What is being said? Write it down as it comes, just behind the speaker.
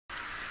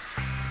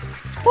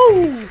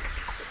Woo!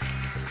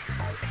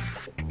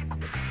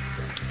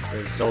 This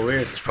is so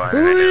weird. It's fine. I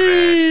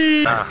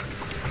knew that. Nah.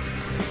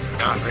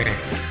 Not me.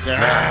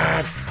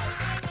 Nah.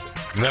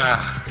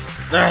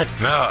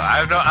 No, I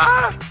have no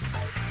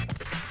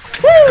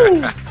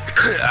Woo! I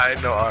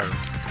have no arm.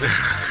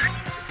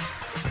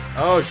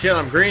 Oh shit,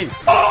 I'm green.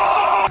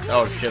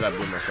 Oh shit, I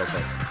blew myself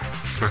up.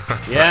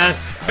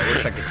 Yes! I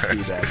wish I could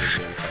teabag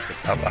again.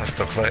 I lost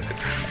the foot.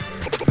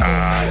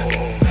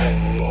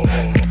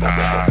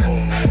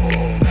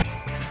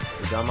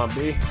 Is that my B?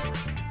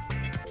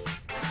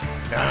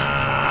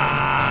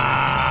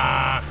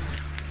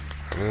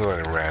 I'm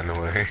going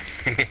randomly.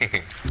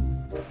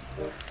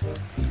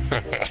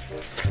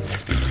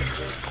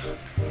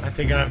 I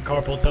think I have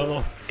carpal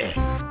tunnel.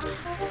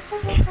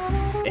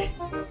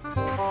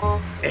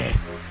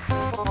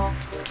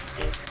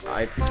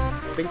 I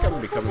think I'm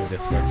becoming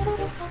dyslexic.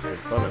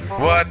 It's fun of me.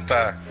 What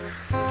the?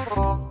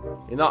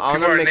 You know, I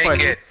People wanna are make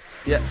naked.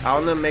 Yeah, I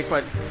wanna make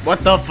my.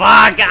 What the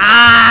fuck?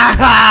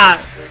 Ah!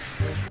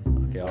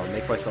 Okay, I'll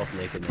make myself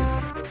naked next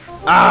time.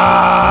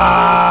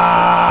 Ah!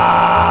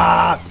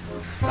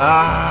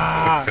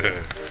 Ah!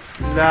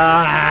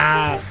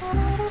 Nah!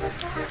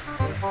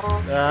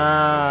 Ah!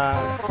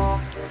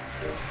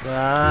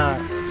 Ah!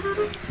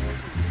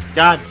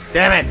 God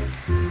damn it!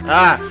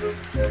 Ah!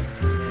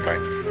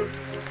 Bite.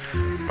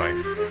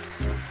 Bite.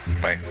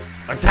 Bite.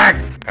 Attack!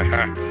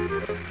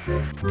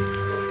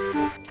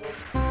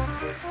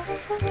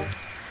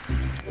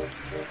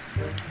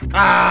 Ah!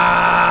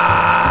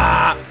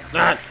 Ah!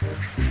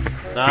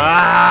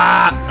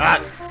 Ah! Ah!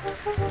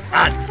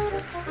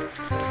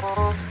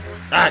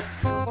 Ah!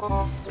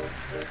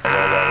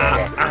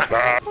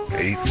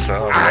 Eat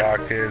some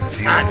rockets,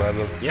 you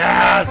mother.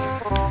 Yes!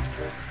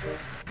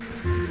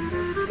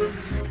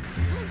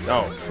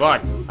 Oh,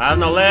 fuck. I have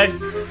no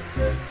legs.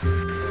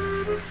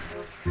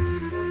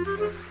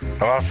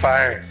 I'm on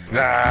fire.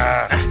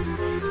 Nah.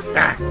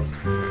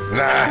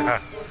 Nah.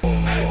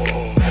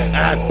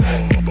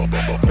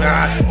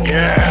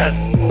 Yes!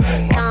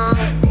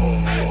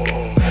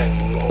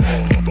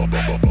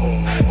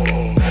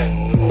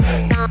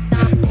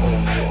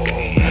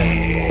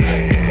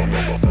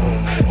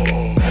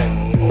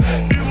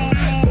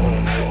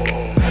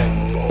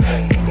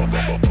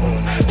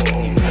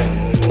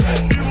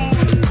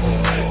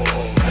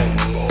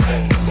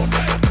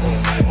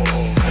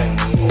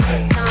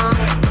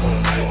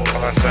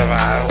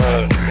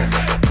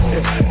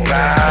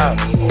 Nah.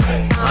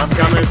 I'm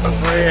coming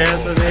for you,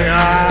 Anthony. Ah!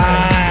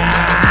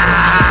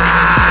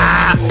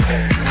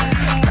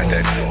 I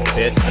did.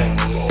 Bitch.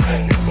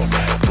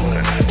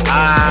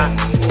 Ah!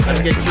 Let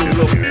me get you a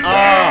little. Oh,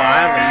 I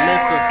have a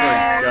missiles for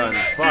a gun.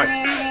 Fuck.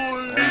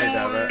 I need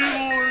that, right?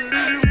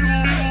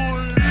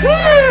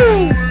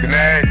 Woo!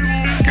 Grenade.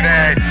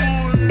 Grenade.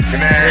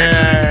 Grenade.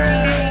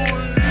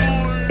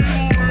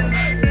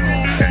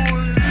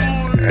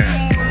 Yeah.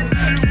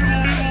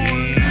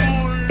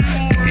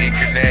 Eat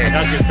grenade. I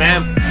got you,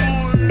 fam.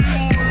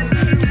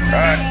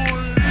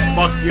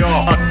 Fuck you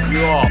all. Fuck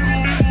you all.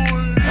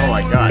 Oh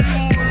my god.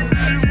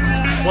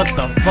 What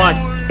the fuck?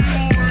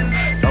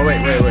 Oh wait.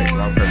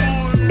 Wrong person.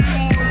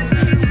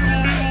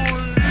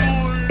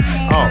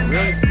 Oh,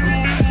 really?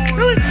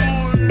 Really?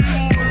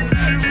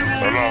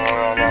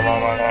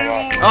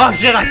 Oh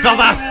shit, I fell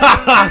down!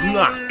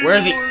 Where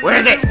is he? Where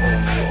is he?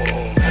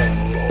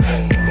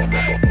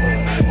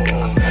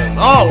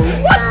 Oh,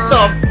 what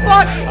the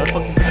fuck? I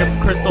fucking pick up the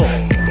crystal.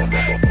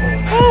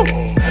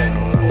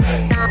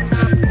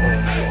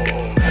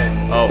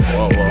 Oh,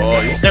 whoa.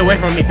 You stay away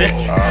from me,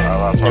 bitch. I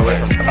lost my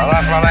legs. I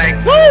lost my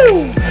legs.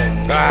 Woo!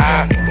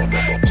 Ah!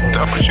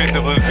 Don't shoot the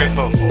blue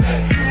crystals.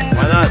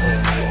 Why not?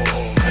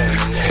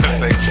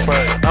 They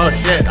explode. Oh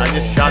shit, I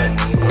just shot it.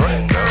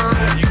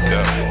 Where you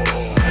go?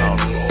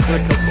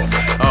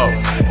 Oh.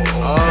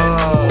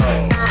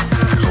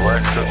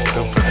 Collect the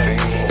stupid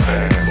things,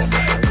 man.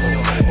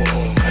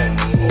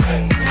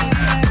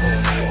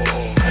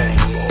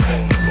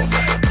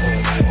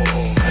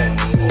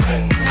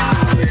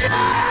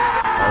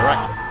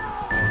 Alright.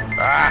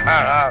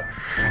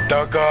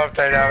 Don't go up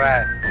there now,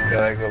 man.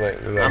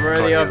 I'm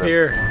already up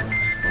here.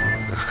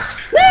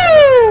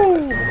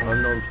 Woo! It's an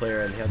unknown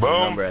player and he has a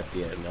number at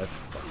the end. That's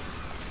fun.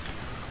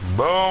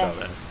 Boom.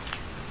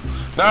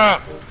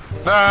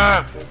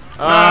 Dumbass.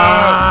 No.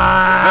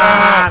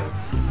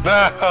 No.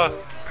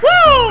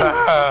 Woo!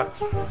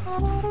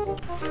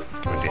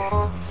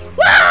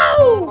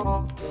 Woo!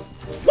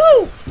 Woo!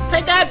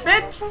 Take that,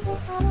 bitch!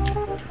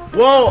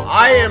 Whoa,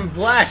 I am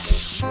black.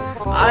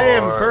 I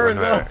am burned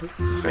up.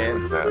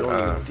 Man, you don't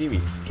even see me.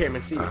 You can't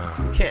even see me.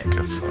 You can't.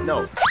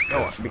 No,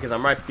 because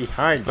I'm right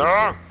behind you.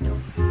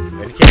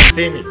 And you can't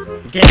see me.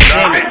 You can't see me.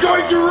 I'm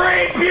going to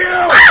rape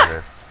you!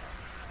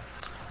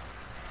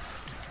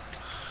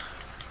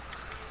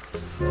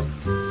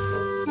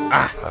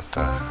 Ah! What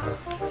the hell?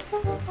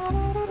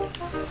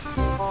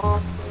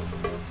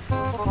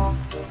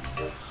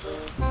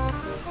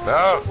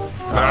 No!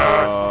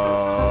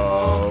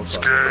 Oh,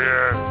 Screw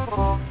you!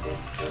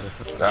 This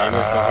game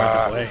is so hard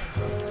to play.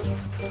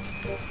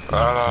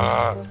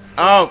 Oh!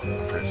 Oh!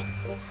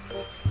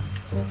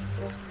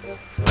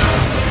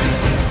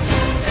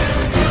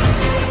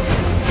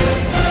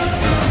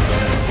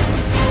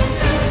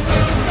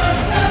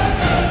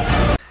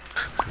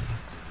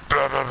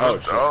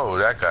 shit. Oh,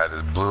 that guy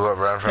just blew up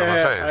right in front of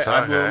my face.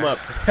 I blew him up.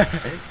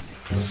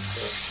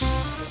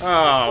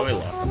 Oh, we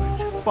lost the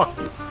match. Fuck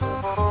you.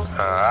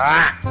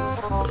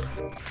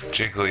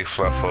 Jiggly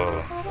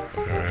Fluffle.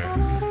 Alright.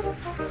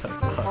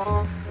 That's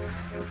awesome.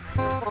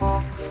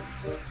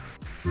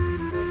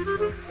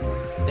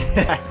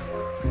 Hey.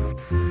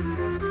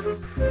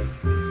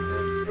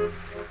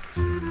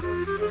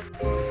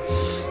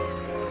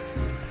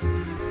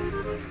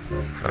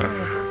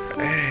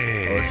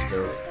 Or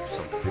still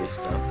some free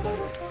stuff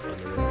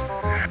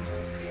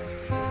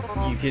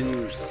like you can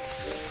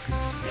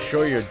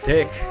show your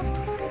dick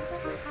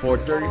for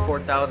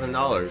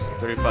 $34,000,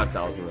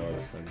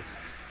 $35,000.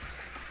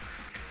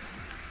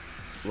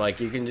 Like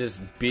you can just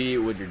be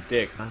with your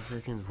dick. 5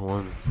 seconds,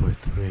 1 for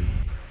 3.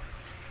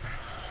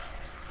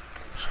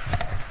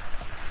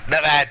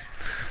 Not bad.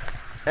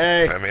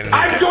 Hey, I mean,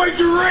 I'm going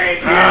to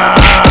rape you!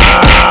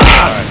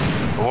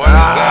 What is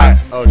that?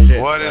 Oh shit.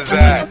 What is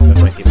that?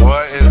 That's my kid.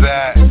 What is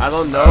that? I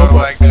don't know, I don't but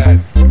like that. I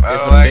it's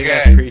don't a like big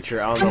ass that.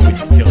 creature. I don't know. We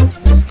just kill him.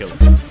 Just kill him.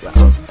 I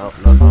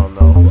don't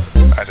know.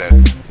 I did.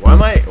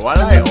 Why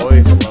do I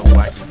always love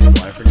whacking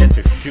people? I forget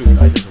to shoot.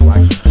 I just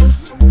whack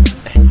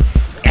them.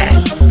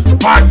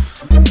 Fuck!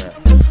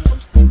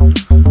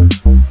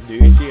 Do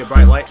you see a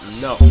bright light?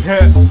 No.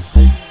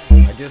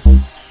 I just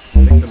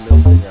stick the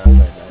middle finger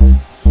outside that.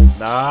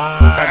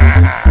 Nah!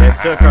 They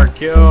took our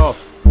kill.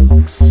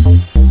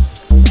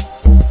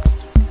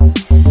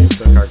 They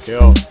took our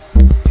kill.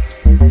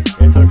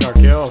 They took our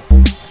kill.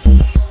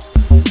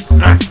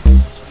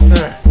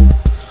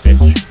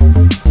 Bitch.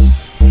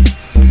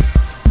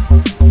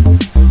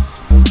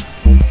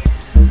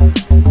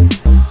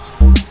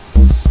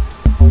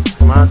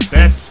 Come on,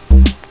 bitch.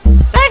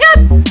 Take it!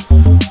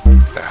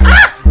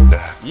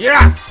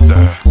 Yes!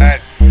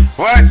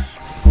 What?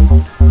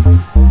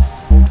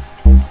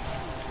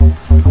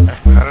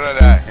 How did I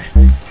die?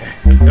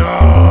 Oh,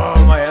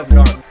 my head's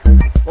gone.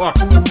 Fuck.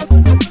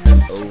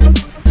 Oh.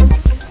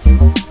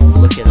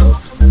 Look at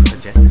those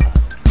projectiles.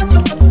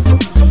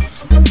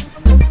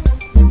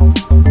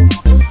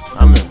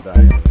 I'm gonna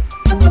die.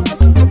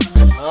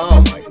 Oh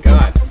my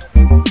god.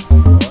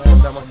 Oh, I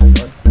have that much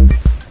blood.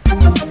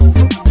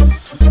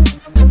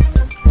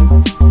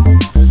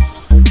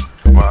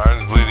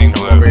 Mine's bleeding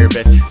Come blue. over here,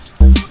 bitch.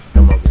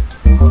 Come over here.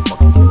 I'm gonna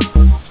fucking kill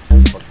you.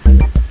 Fucking kill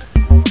you.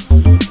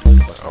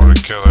 I'm gonna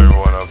kill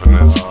everyone up in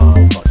this. Oh,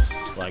 fuck.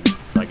 Like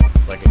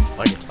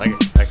it.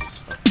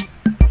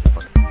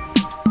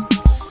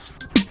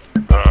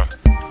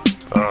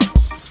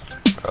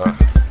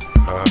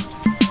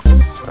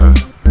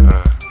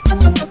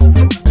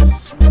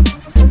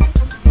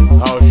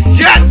 Oh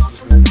shit!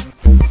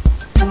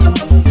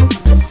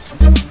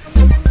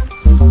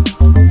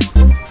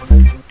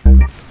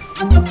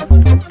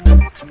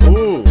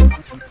 Ooh.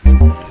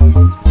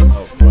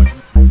 Oh fuck.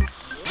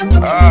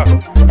 I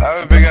have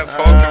a big ass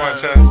hole through my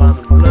chest.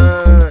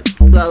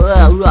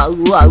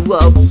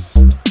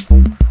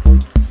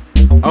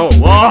 Oh,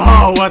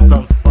 whoa, what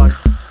the fuck?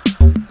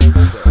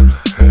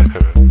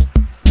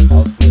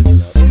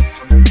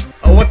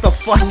 Oh, what the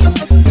fuck?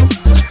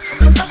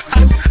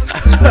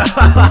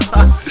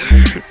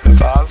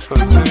 That's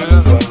awesome, dude.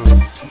 That's awesome.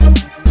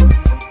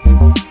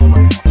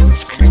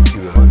 It's creepy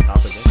though.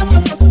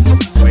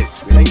 Wait,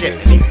 we didn't get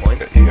any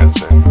points? You got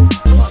 10.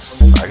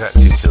 I got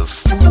 2 kills.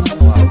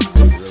 Wow, dude,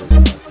 really sucks.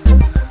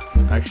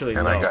 Actually,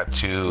 And no. I got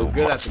 2 We're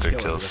good at the monster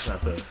killing, kills. that's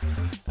not the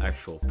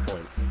actual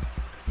point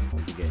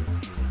of the game.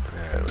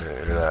 Yeah,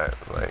 we're not,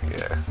 like,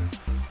 yeah.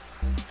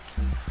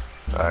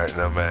 Alright,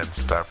 no man,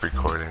 stop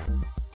recording.